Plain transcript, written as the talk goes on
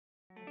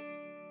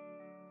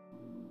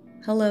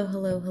Hello,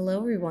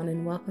 everyone,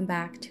 and welcome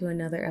back to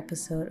another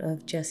episode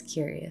of Just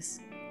Curious.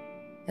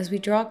 As we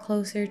draw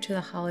closer to the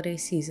holiday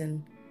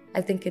season,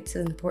 I think it's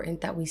important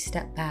that we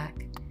step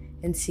back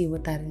and see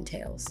what that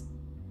entails.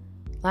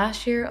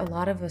 Last year, a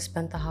lot of us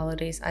spent the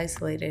holidays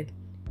isolated,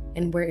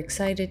 and we're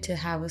excited to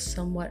have a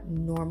somewhat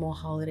normal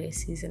holiday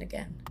season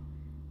again.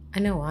 I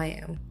know I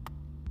am.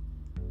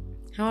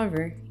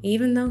 However,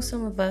 even though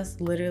some of us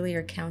literally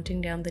are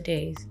counting down the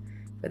days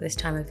for this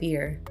time of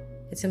year,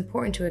 it's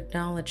important to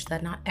acknowledge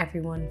that not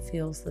everyone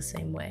feels the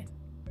same way.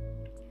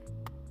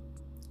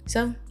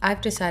 So,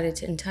 I've decided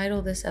to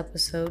entitle this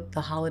episode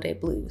The Holiday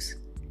Blues,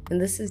 and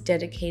this is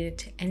dedicated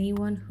to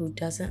anyone who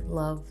doesn't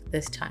love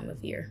this time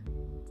of year.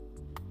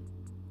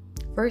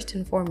 First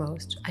and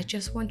foremost, I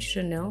just want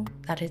you to know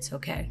that it's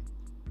okay.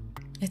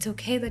 It's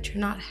okay that you're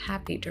not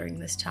happy during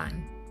this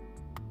time.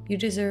 You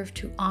deserve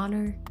to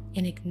honor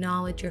and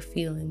acknowledge your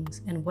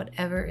feelings and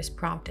whatever is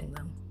prompting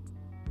them.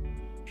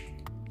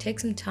 Take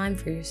some time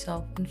for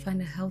yourself and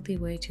find a healthy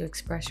way to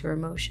express your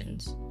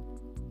emotions.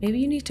 Maybe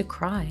you need to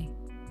cry.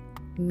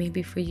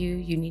 Maybe for you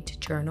need to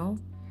journal,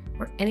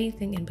 or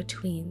anything in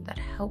between that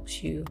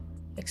helps you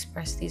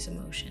express these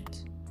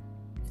emotions.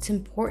 It's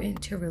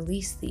important to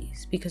release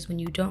these because when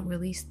you don't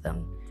release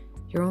them,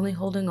 you're only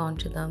holding on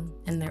to them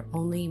and they're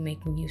only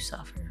making you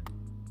suffer.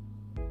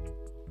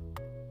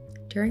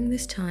 During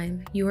this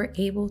time, you are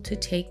able to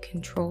take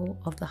control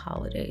of the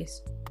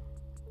holidays.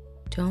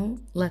 Don't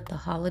let the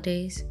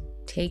holidays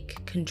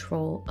take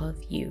control of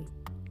you.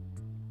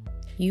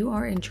 You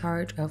are in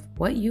charge of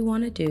what you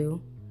want to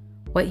do,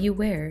 what you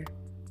wear,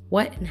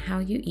 what and how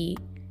you eat,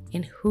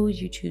 and who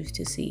you choose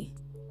to see.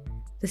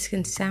 This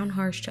can sound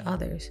harsh to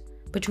others,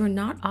 but you are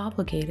not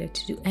obligated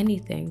to do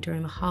anything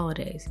during the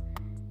holidays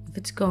if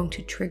it's going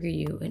to trigger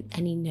you in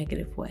any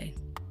negative way.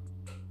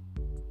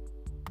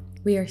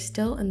 We are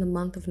still in the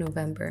month of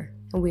November,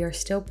 and we are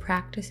still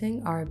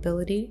practicing our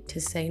ability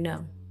to say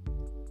no.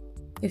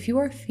 If you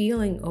are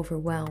feeling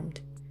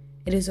overwhelmed,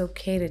 it is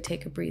okay to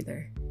take a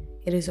breather.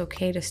 It is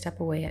okay to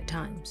step away at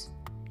times,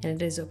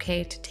 and it is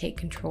okay to take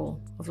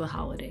control of the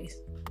holidays.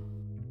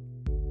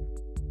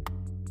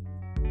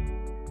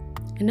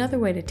 Another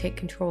way to take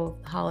control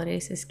of the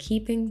holidays is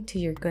keeping to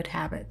your good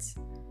habits.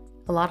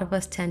 A lot of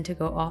us tend to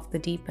go off the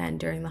deep end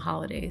during the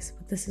holidays,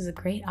 but this is a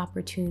great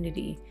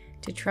opportunity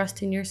to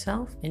trust in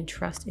yourself and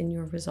trust in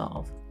your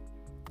resolve.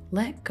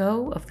 Let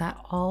go of that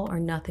all or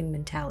nothing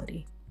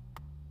mentality.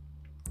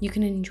 You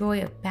can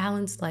enjoy a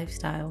balanced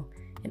lifestyle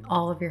and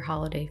all of your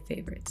holiday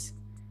favorites.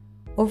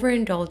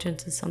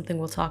 Overindulgence is something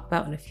we'll talk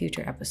about in a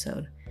future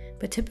episode,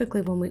 but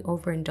typically when we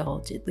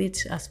overindulge, it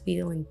leads to us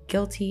feeling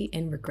guilty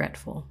and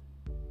regretful.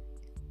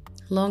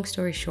 Long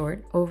story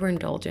short,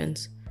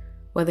 overindulgence,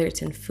 whether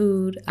it's in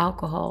food,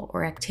 alcohol,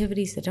 or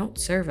activities that don't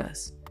serve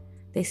us,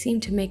 they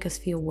seem to make us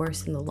feel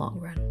worse in the long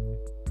run.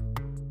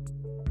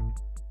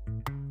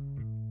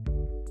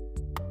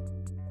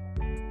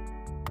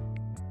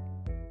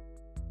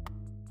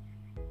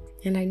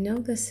 And I know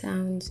this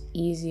sounds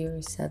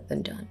easier said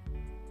than done.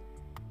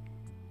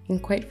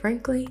 And quite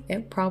frankly,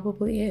 it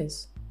probably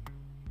is.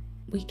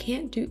 We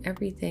can't do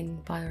everything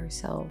by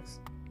ourselves.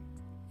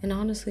 And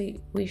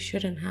honestly, we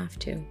shouldn't have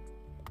to.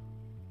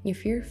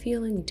 If you're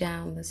feeling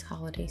down this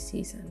holiday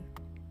season,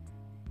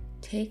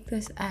 take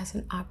this as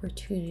an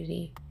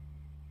opportunity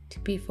to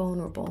be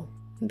vulnerable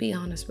and be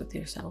honest with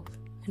yourself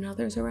and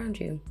others around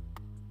you.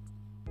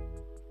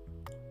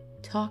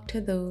 Talk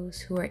to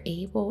those who are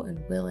able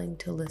and willing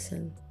to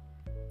listen.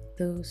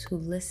 Those who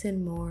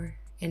listen more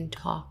and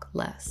talk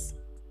less.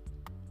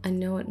 I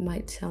know it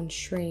might sound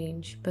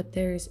strange, but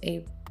there's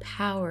a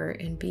power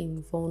in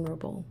being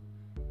vulnerable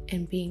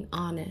and being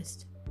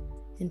honest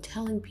and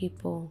telling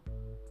people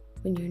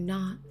when you're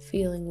not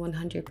feeling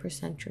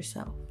 100%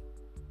 yourself.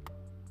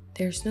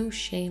 There's no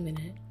shame in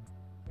it.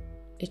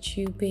 It's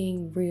you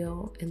being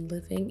real and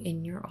living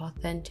in your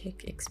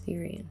authentic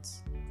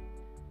experience.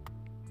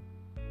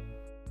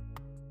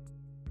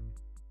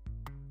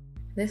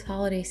 This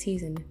holiday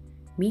season,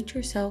 meet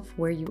yourself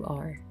where you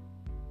are.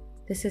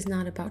 This is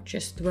not about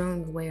just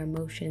throwing away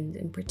emotions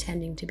and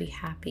pretending to be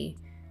happy,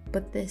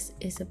 but this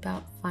is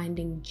about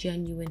finding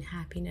genuine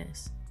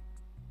happiness.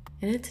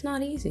 And it's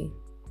not easy.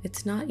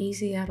 It's not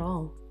easy at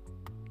all.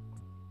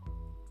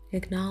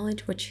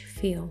 Acknowledge what you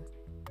feel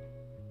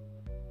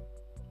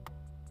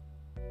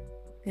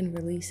and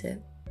release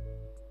it.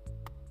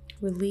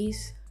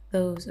 Release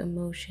those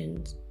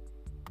emotions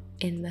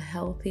in the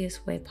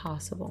healthiest way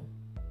possible.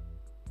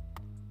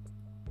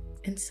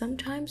 And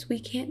sometimes we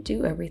can't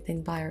do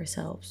everything by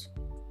ourselves,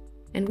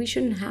 and we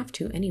shouldn't have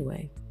to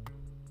anyway.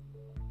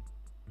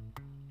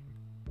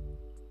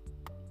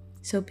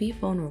 So be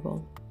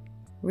vulnerable.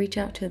 Reach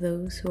out to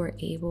those who are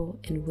able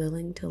and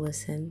willing to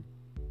listen,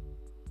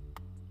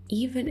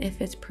 even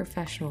if it's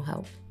professional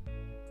help.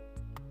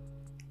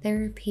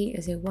 Therapy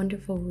is a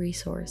wonderful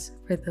resource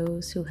for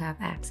those who have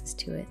access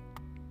to it.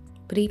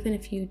 But even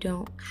if you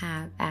don't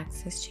have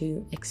access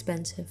to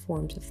expensive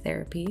forms of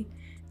therapy,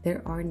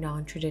 there are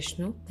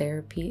non-traditional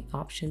therapy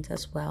options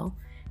as well,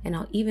 and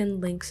I'll even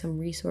link some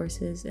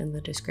resources in the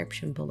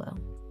description below.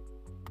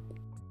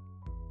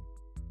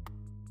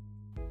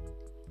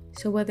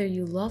 So whether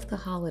you love the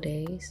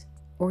holidays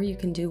or you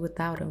can do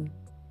without them,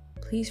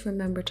 please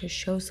remember to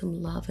show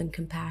some love and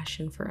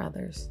compassion for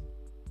others.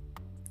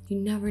 You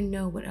never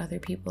know what other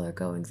people are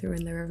going through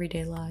in their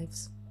everyday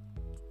lives.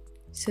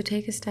 So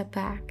take a step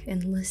back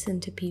and listen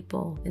to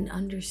people and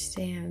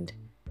understand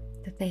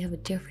that they have a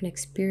different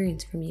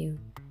experience from you,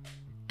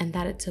 and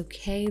that it's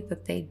okay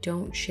that they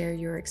don't share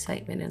your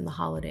excitement in the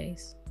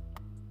holidays.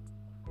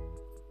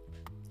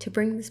 To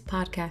bring this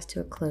podcast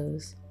to a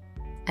close,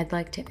 I'd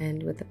like to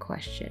end with a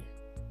question.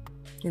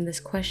 And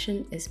this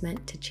question is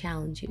meant to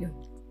challenge you.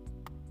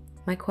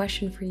 My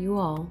question for you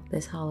all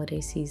this holiday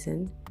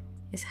season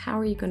is, how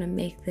are you going to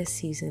make this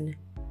season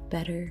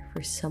better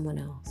for someone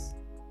else?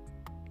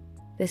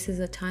 This is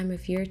a time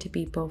of year to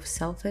be both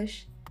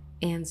selfish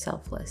and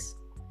selfless,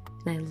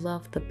 and I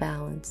love the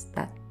balance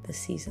that the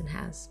season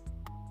has.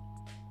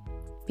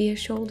 Be a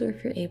shoulder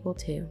if you're able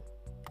to,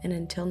 and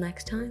until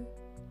next time,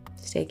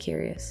 stay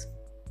curious.